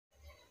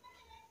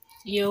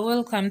You're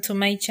welcome to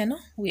my channel.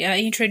 We are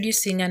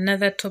introducing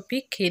another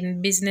topic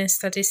in business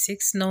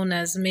statistics known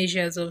as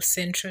measures of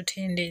central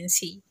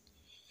tendency.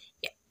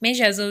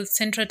 Measures of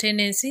central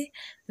tendency,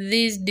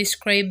 these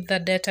describe the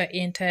data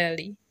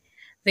entirely.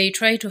 They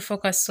try to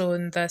focus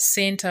on the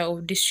center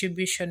of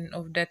distribution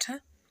of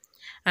data,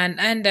 and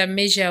under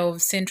measure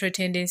of central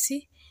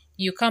tendency,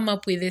 you come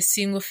up with a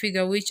single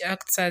figure which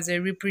acts as a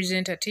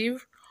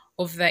representative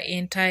of the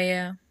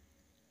entire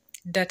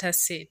data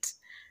set.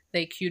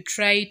 Like you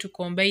try to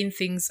combine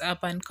things up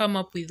and come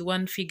up with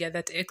one figure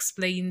that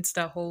explains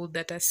the whole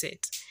data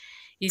set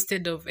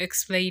instead of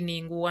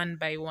explaining one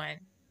by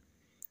one.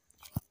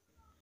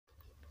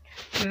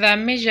 The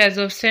measures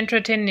of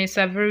central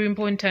tendency are very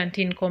important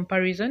in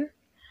comparison.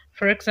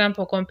 For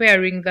example,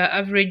 comparing the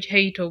average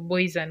height of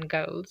boys and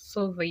girls.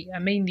 So they are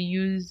mainly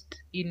used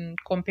in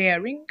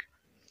comparing.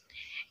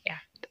 Yeah.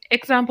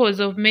 Examples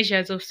of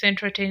measures of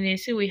central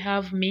tendency, we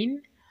have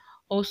mean,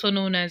 also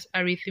known as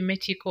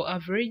arithmetical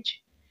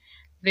average.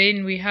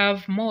 Then we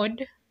have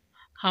mode,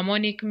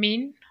 harmonic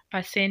mean,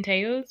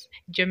 percentiles,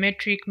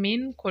 geometric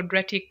mean,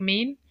 quadratic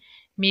mean,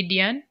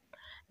 median.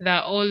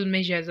 They're all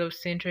measures of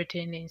central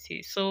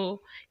tendency.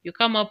 So you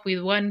come up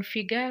with one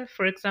figure,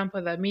 for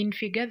example, the mean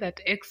figure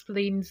that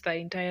explains the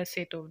entire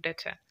set of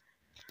data.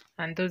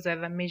 And those are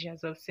the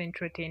measures of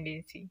central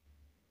tendency.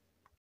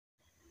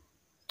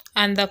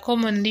 And the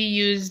commonly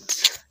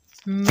used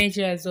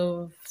measures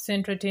of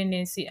central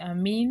tendency are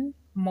mean,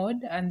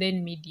 mode, and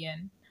then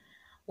median,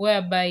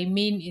 whereby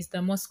mean is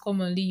the most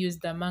commonly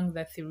used among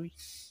the three,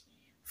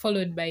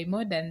 followed by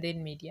mode and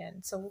then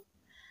median. So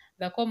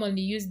the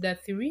commonly used are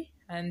three,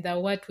 and the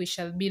what we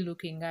shall be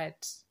looking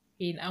at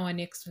in our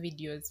next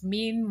videos: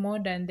 mean,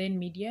 mode, and then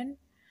median.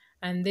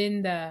 And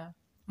then the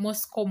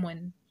most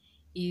common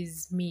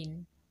is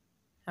mean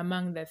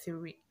among the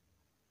three.